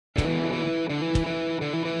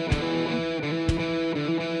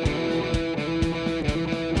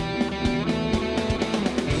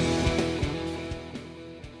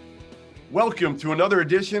Welcome to another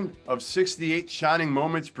edition of 68 Shining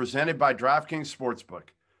Moments presented by DraftKings Sportsbook.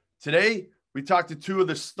 Today, we talked to two of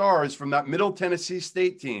the stars from that Middle Tennessee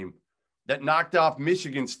State team that knocked off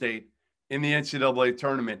Michigan State in the NCAA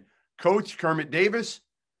tournament, Coach Kermit Davis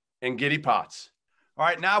and Giddy Potts. All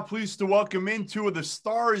right, now pleased to welcome in two of the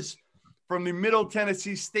stars from the Middle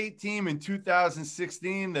Tennessee State team in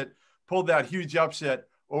 2016 that pulled that huge upset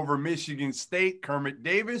over Michigan State, Kermit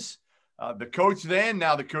Davis, the coach then,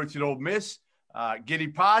 now the coach at Ole Miss, Giddy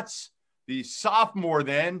Potts, the sophomore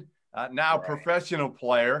then, now professional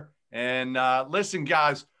player. And listen,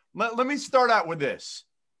 guys, let me start out with this.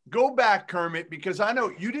 Go back, Kermit, because I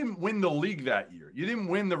know you didn't win the league that year. You didn't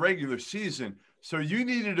win the regular season. So you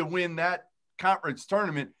needed to win that conference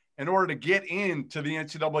tournament in order to get into the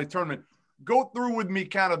NCAA tournament. Go through with me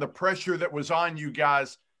kind of the pressure that was on you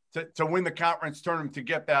guys to win the conference tournament to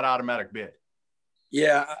get that automatic bid.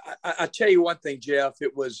 Yeah, I tell you one thing, Jeff.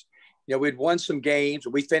 It was, we'd won some games.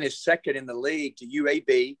 We finished second in the league to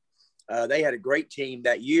UAB. They had a great team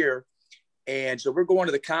that year. And so we're going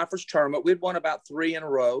to the conference tournament. We'd won about 3 in a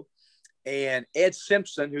row. And Ed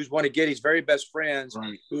Simpson, who's one of Giddy's very best friends,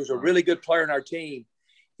 who's a really good player in our team,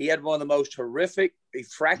 he had one of the most horrific. He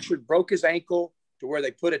broke his ankle to where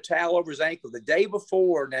they put a towel over his ankle. The day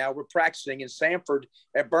before, now we're practicing in Sanford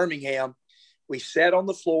at Birmingham. We sat on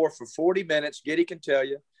the floor for 40 minutes, Giddy can tell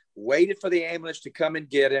you, waited for the ambulance to come and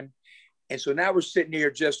get him. And so now we're sitting here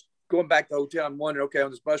just going back to the hotel and wondering, okay,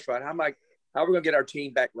 on this bus ride, how are we going to get our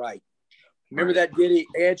team back right? Remember that, Giddy?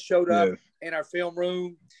 Ed showed up in our film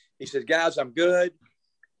room. He said, guys, I'm good.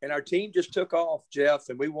 And our team just took off, Jeff,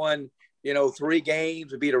 and we won, 3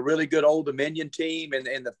 games. We beat a really good Old Dominion team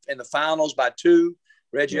in the finals by 2.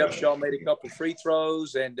 Reggie Upshaw made a couple free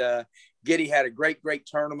throws, and Giddy had a great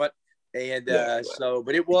tournament. And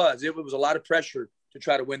but it was a lot of pressure to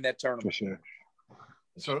try to win that tournament. For sure.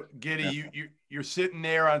 So Giddy, you're sitting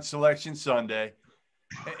there on Selection Sunday,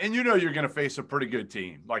 and you're going to face a pretty good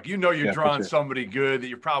team. Like, you're drawing somebody good that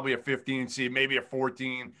you're probably a 15 seed, maybe a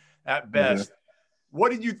 14 at best. Mm-hmm.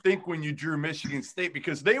 What did you think when you drew Michigan State?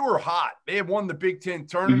 Because they were hot. They had won the Big Ten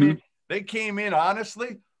tournament. Mm-hmm. They came in,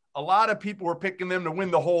 honestly, a lot of people were picking them to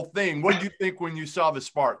win the whole thing. What did you think when you saw the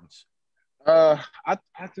Spartans? I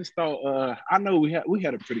just thought I know we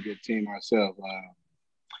had a pretty good team ourselves.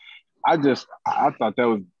 I thought that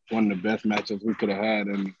was one of the best matchups we could have had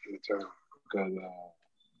in the tournament because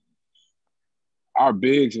our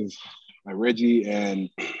bigs is like Reggie and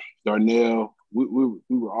Darnell. We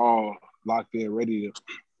were all locked in, ready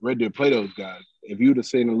to play those guys. If you would have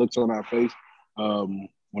seen the looks on our face when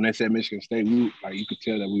they said Michigan State, you could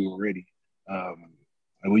tell that we were ready.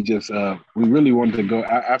 And we just we really wanted to go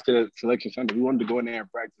after the Selection Sunday. We wanted to go in there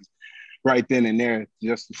and practice right then and there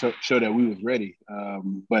just to show that we was ready.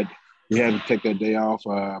 But we had to take that day off.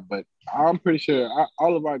 But I'm pretty sure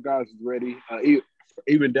all of our guys was ready,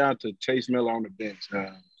 even down to Chase Miller on the bench.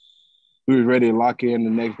 We were ready to lock in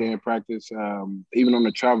the next day in practice. Even on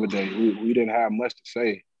the travel day, we didn't have much to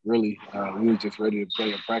say, really. We were just ready to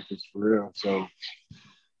play in practice for real. So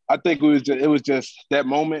I think it was just that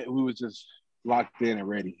moment. We was just locked in and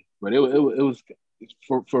ready. But it was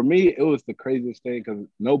for me, it was the craziest thing because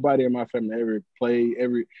nobody in my family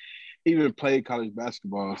ever even played college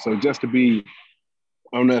basketball. So just to be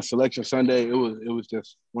on that Selection Sunday, it was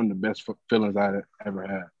just one of the best feelings I ever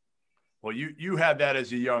had. Well, you had that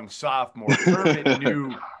as a young sophomore. Kermit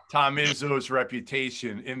knew Tom Izzo's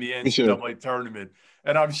reputation in the NCAA tournament.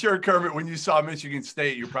 And I'm sure, Kermit, when you saw Michigan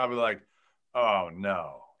State, you're probably like, oh,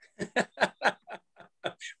 no.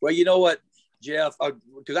 Well, you know what, Jeff,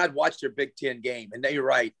 because I'd watched their Big Ten game, and they're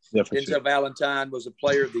right. Denzel Valentine was a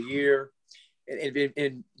player of the year.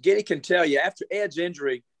 And Giddy can tell you, after Ed's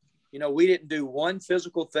injury, we didn't do one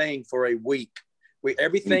physical thing for a week.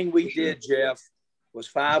 Everything we did, Jeff, was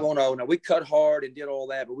 5-on-0. Now, we cut hard and did all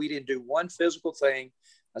that, but we didn't do one physical thing.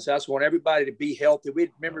 I said, I just want everybody to be healthy.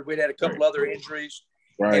 We'd had a couple other injuries.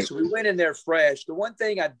 Right. And so we went in there fresh. The one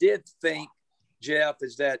thing I did think, Jeff,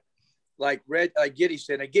 is that, like Giddy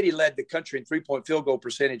said, Giddy led the country in three-point field goal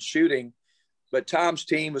percentage shooting, but Tom's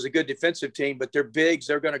team was a good defensive team, but they're bigs.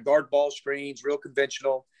 They're going to guard ball screens, real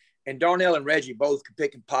conventional. And Darnell and Reggie both could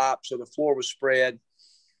pick and pop, so the floor was spread.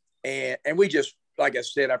 And we just, like I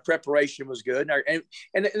said, our preparation was good. And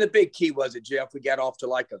the big key was it, Jeff, we got off to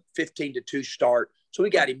like a 15-2 start, so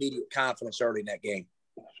we got immediate confidence early in that game.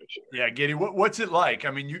 Yeah, Giddy, what's it like?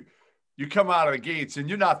 I mean, you come out of the gates, and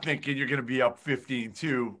you're not thinking you're going to be up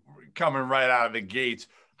 15-2 coming right out of the gates.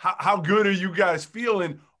 How good are you guys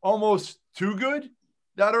feeling? Almost too good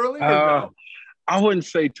that early? Or no? I wouldn't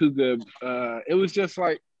say too good. It was just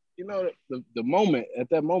like the moment at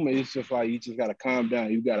that moment, it's just like you just got to calm down.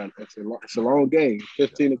 It's a long game,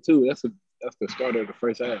 15-2. That's the start of the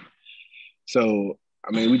first half. So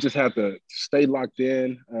I mean, we just have to stay locked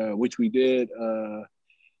in, which we did,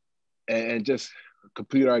 and just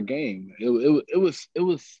complete our game. It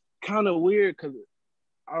was kind of weird because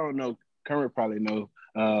I don't know. Kermit probably know.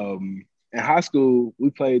 In high school, we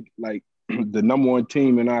played like the number one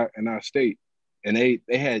team in our state, and they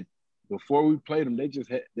had before we played them, they just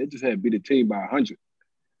had beat the team by 100.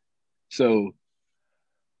 So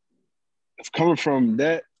it's coming from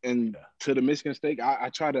that and to the Michigan State, I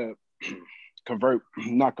try to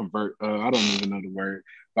not convert. I don't even know the word,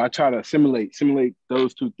 but I try to simulate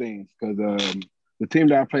those two things because the team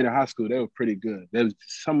that I played in high school, they were pretty good. They was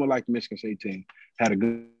somewhat like the Michigan State team, had a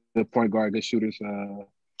good point guard, good shooters,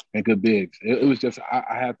 and good bigs. It was just I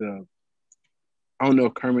had to. I don't know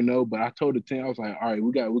if Kermit know, but I told the team, I was like, all right,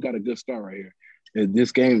 we got a good start right here. And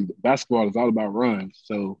this game, basketball is all about runs,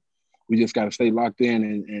 so we just got to stay locked in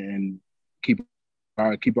and keep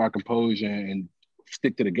our composure and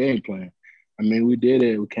stick to the game plan. I mean, we did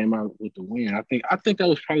it. We came out with the win. I think that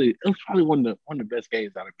was probably one of the best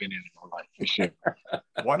games I've been in my life for sure.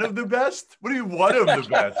 One of the best? What do you mean one of the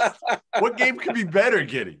best? What game could be better,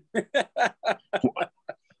 Giddy? I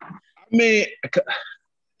mean,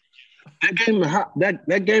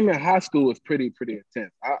 that game in high school was pretty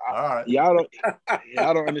intense. All right. Y'all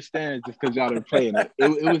don't understand just because y'all didn't play in it.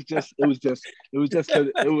 It was just because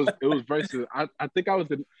it was versus. I think I was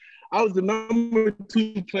the number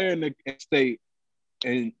 2 player in the state,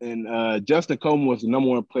 and Justin Coleman was the number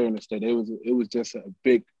 1 player in the state. It was just a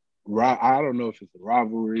big. I don't know if it's a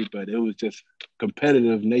rivalry, but it was just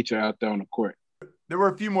competitive nature out there on the court. There were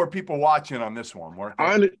a few more people watching on this one, weren't there?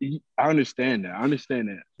 I understand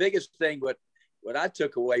that. Biggest thing, what I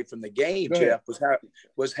took away from the game, Jeff,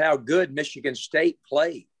 was how good Michigan State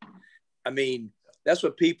played. I mean, that's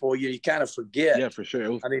what people you kind of forget. Yeah, for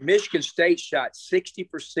sure. I mean, Michigan State shot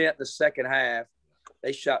 60% in the second half.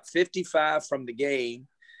 They shot 55 from the game.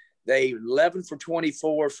 They 11 for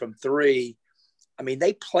 24 from 3. I mean,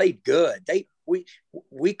 they played good.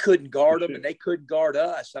 We couldn't guard them, and they couldn't guard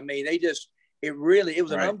us. I mean, it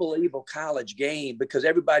was an unbelievable college game because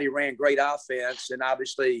everybody ran great offense. And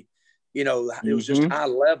obviously, it was just high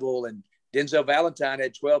level. And Denzel Valentine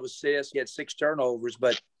had 12 assists. He had 6 turnovers,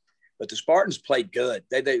 but the Spartans played good.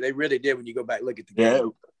 They really did when you go back and look at the game. Yeah,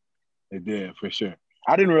 they did for sure.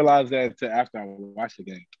 I didn't realize that until after I watched the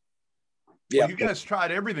game. Yeah, well, you guys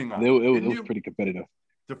tried everything on it. It was pretty competitive.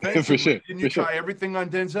 Defensively, for sure. Didn't you try everything on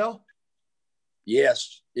Denzel?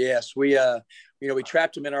 Yes. We we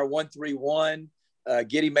trapped him in our 1-3-1.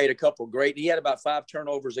 Giddy made a couple great. He had about 5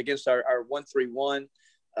 turnovers against our 1-3-1.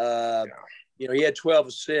 He had 12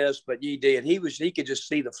 assists, but he could just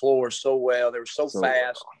see the floor so well. They were so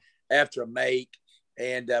fast after a make.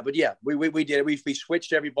 And but yeah, we did it. We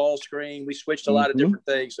switched every ball screen. We switched a lot of different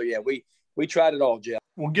things. So yeah, we tried it all, Jeff.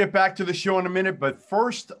 We'll get back to the show in a minute, but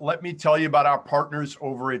first, let me tell you about our partners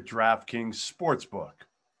over at DraftKings Sportsbook.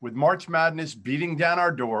 With March Madness beating down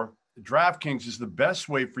our door, DraftKings is the best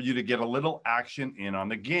way for you to get a little action in on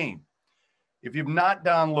the game. If you've not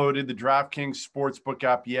downloaded the DraftKings Sportsbook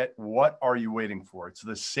app yet, what are you waiting for? It's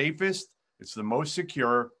the safest, it's the most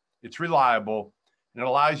secure, it's reliable, and it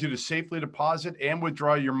allows you to safely deposit and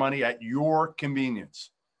withdraw your money at your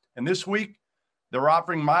convenience. And this week, they're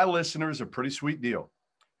offering my listeners a pretty sweet deal.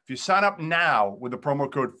 If you sign up now with the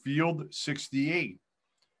promo code FIELD68,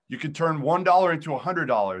 you can turn $1 into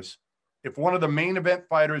 $100 if one of the main event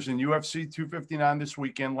fighters in UFC 259 this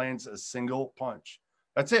weekend lands a single punch.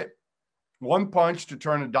 That's it. One punch to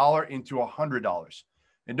turn $1 into $100.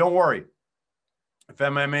 And don't worry, if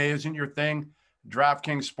MMA isn't your thing,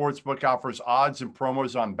 DraftKings Sportsbook offers odds and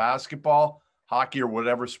promos on basketball, hockey, or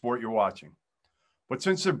whatever sport you're watching. But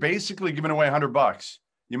since they're basically giving away $100,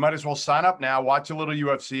 you might as well sign up now, watch a little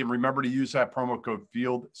UFC, and remember to use that promo code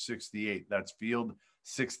FIELD68. That's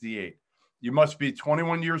FIELD68. You must be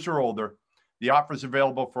 21 years or older. The offer is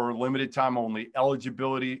available for a limited time only.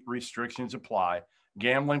 Eligibility restrictions apply.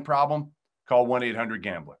 Gambling problem? Call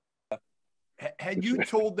 1-800-GAMBLER. Had you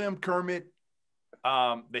told them, Kermit,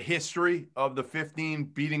 the history of the 15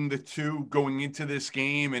 beating the 2 going into this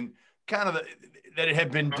game and kind of that it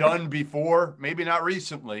had been done before, maybe not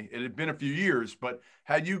recently, it had been a few years, but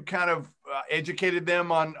had you kind of educated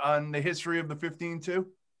them on the history of the 15 too?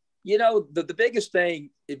 The biggest thing,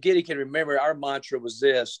 if Giddy can remember, our mantra was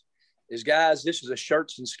this, guys, this is a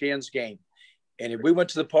shirts and skins game. And if we went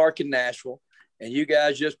to the park in Nashville and you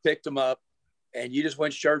guys just picked them up and you just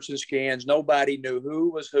went shirts and skins, nobody knew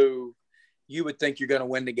who was who, you would think you're going to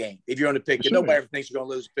win the game if you're on the pickup. Sure. Nobody ever thinks you're going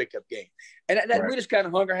to lose a pickup game. And we just kind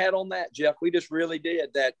of hung our hat on that, Jeff. We just really did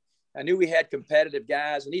that. I knew we had competitive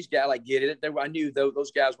guys, and these guys like get it. I knew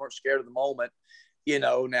those guys weren't scared of the moment.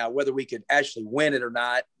 Now whether we could actually win it or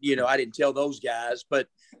not, I didn't tell those guys, but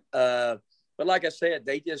like I said,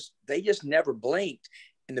 they just never blinked.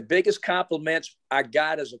 And the biggest compliments I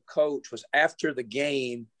got as a coach was after the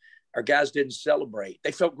game, our guys didn't celebrate.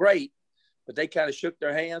 They felt great, but they kind of shook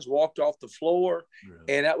their hands, walked off the floor. Really?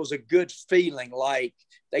 And that was a good feeling. Like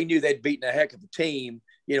they knew they'd beaten a heck of a team,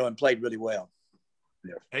 and played really well.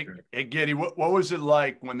 Yeah. Hey, Giddy, what was it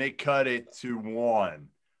like when they cut it to 1?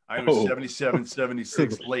 I was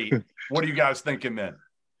 77-76 late. What are you guys thinking then?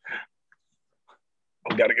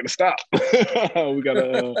 We got to get a stop. We got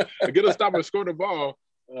to get a stop and score the ball.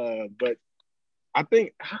 But I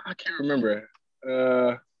think I can't remember.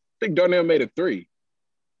 I think Darnell made a 3.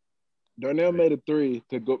 Darnell made a 3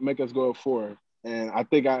 to make us go up 4, and I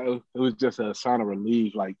think it was just a sign of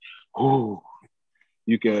relief. Like, oh,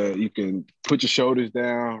 you can put your shoulders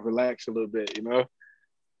down, relax a little bit,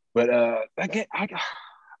 But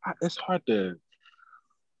it's hard to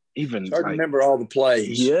even. It's hard to remember all the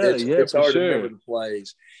plays. It's hard to remember the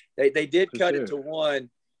plays. They did cut it to 1.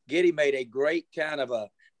 Giddy made a great kind of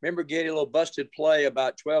remember Giddy, a little busted play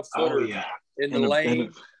about 12-footer in the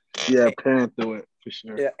lane. Parent through it for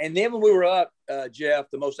sure. Yeah, and then when we were up, Jeff,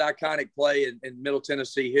 the most iconic play in Middle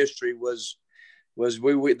Tennessee history was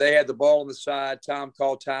they had the ball on the side. Tom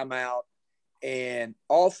called timeout, and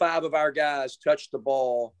all 5 of our guys touched the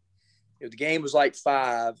ball. The game was like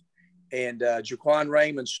 5, and Jaquan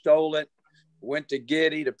Raymond stole it, went to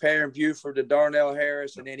Giddy, to Perrin Buford, to Darnell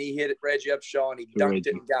Harris, and then he hit it Reggie Upshaw, and he dunked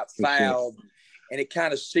it and got fouled, and it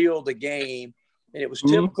kind of sealed the game. And it was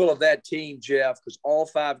typical of that team, Jeff, because all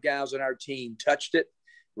 5 guys on our team touched it.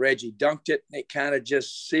 Reggie dunked it, and it kind of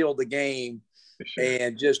just sealed the game.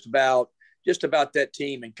 And just about that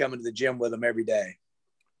team and coming to the gym with them every day.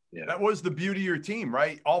 Yeah, that was the beauty of your team,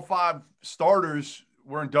 right? All 5 starters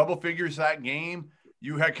were in double figures that game.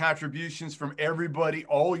 You had contributions from everybody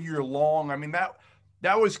all year long. I mean, that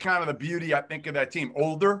was kind of the beauty, I think, of that team.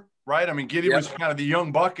 Older, right? I mean, Giddy was kind of the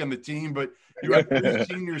young buck in the team, but you had 3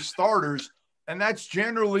 senior starters. And that's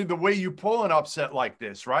generally the way you pull an upset like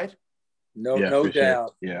this, right? No doubt.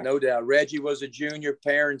 Sure. Yeah. No doubt. Reggie was a junior,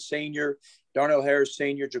 Perrin senior, Darnell Harris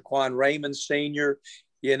senior, Jaquan Raymond senior.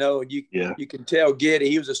 You can tell Giddy,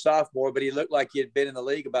 he was a sophomore, but he looked like he had been in the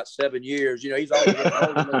league about 7 years. He's always been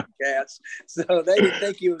older than cats. So they didn't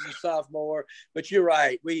think he was a sophomore. But you're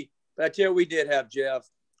right. But I tell you, we did have, Jeff,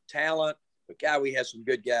 talent. But, God, we had some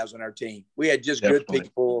good guys on our team. We had just good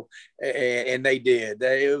people, and they did.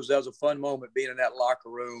 That was a fun moment being in that locker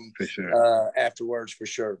room for sure. Afterwards, for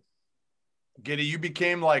sure. Giddy, you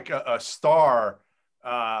became like a star.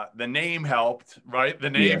 The name helped, right? The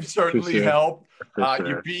name certainly helped.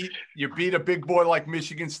 Sure. You beat a big boy like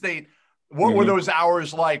Michigan State. What were those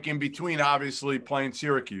hours like in between, obviously, playing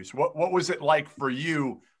Syracuse? What was it like for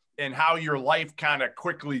you, and how your life kind of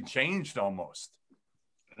quickly changed almost?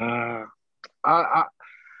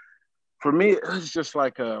 For me, it's just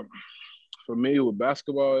like for me with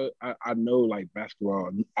basketball, I know like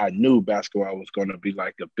basketball. I knew basketball was going to be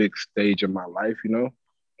like a big stage in my life,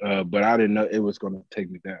 but I didn't know it was going to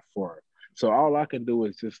take me that far. So all I can do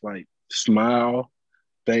is just like smile,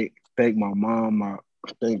 thank my mom,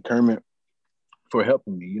 thank Kermit for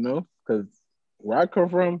helping me, because where I come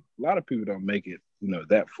from, a lot of people don't make it,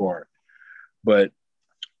 that far. But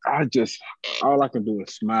all I can do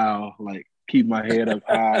is smile, like keep my head up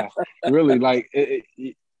high. Really, like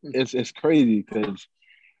it's crazy because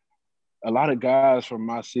a lot of guys from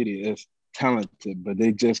my city is talented, but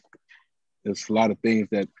there's a lot of things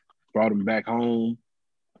that brought them back home,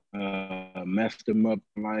 messed them up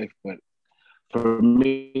in life. But for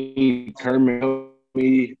me, Kermit helped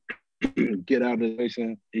me get out of the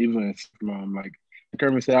situation. Even like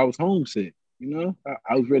Kermit said, I was homesick.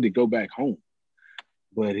 I was ready to go back home.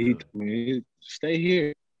 But he told me, stay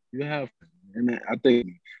here. You have to. And I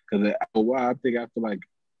think, because a while, I think after like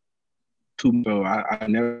 2 months, I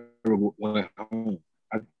never went home.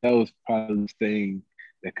 That was probably the thing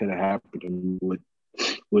that could have happened to me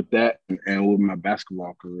with that and with my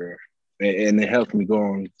basketball career. And it helped me go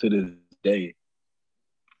on to this day.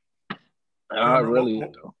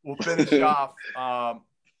 We'll finish off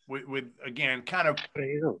with again, kind of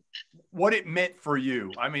what it meant for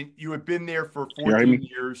you. I mean, you had been there for 14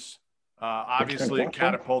 years. Obviously, it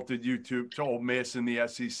catapulted you to Ole Miss in the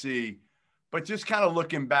SEC. But just kind of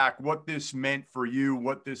looking back, what this meant for you,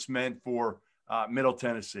 what this meant for Middle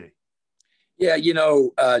Tennessee. Yeah,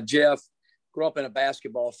 Jeff, grew up in a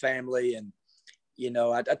basketball family, and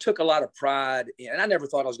I took a lot of pride and I never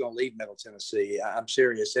thought I was going to leave Middle Tennessee. I'm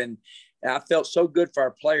serious. And I felt so good for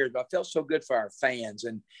our players, but I felt so good for our fans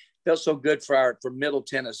and felt so good for Middle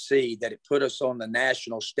Tennessee that it put us on the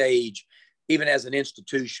national stage, even as an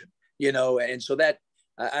institution, and so that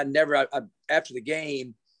I after the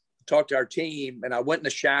game, talked to our team and I went in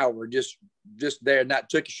the shower, just there, not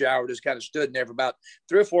took a shower, just kind of stood in there for about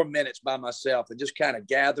 3 or 4 minutes by myself and just kind of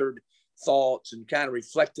gathered thoughts and kind of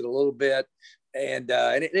reflected a little bit. And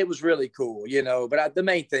it was really cool, but the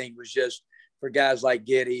main thing was just for guys like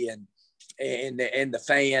Giddy and the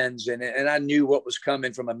fans. And I knew what was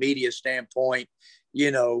coming from a media standpoint,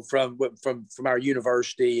 from our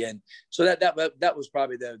university. And so that was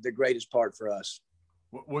probably the greatest part for us.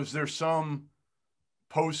 Was there some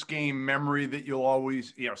post-game memory that you'll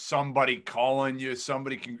always, somebody calling you,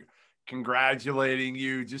 somebody congratulating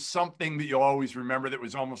you, just something that you'll always remember that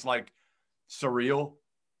was almost like surreal?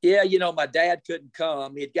 Yeah, my dad couldn't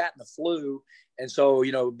come. He had gotten the flu. And so,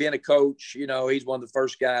 being a coach, he's one of the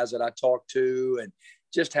first guys that I talked to, and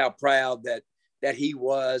just how proud that he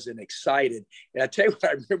was and excited. And I tell you what,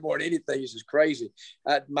 I remember more than anything, this is crazy.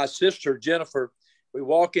 My sister, Jennifer, we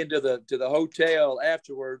walk into the hotel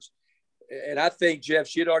afterwards, and I think, Jeff,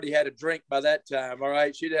 she'd already had a drink by that time. All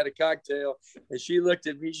right. She'd had a cocktail, and she looked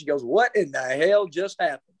at me. She goes, "What in the hell just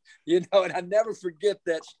happened?" And I never forget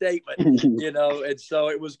that statement, and so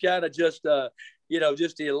it was kind of just,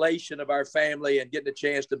 just the elation of our family and getting a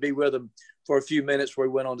chance to be with them for a few minutes before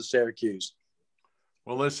we went on to Syracuse.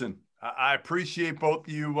 Well, listen, I appreciate both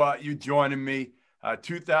you joining me.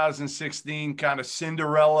 2016 kind of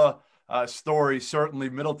Cinderella story, certainly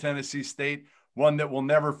Middle Tennessee State, one that we'll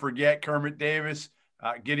never forget. Kermit Davis,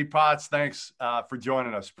 Giddy Potts, thanks for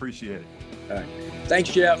joining us. Appreciate it. All right. Thanks,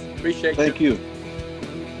 Jeff. Appreciate it. Thank you.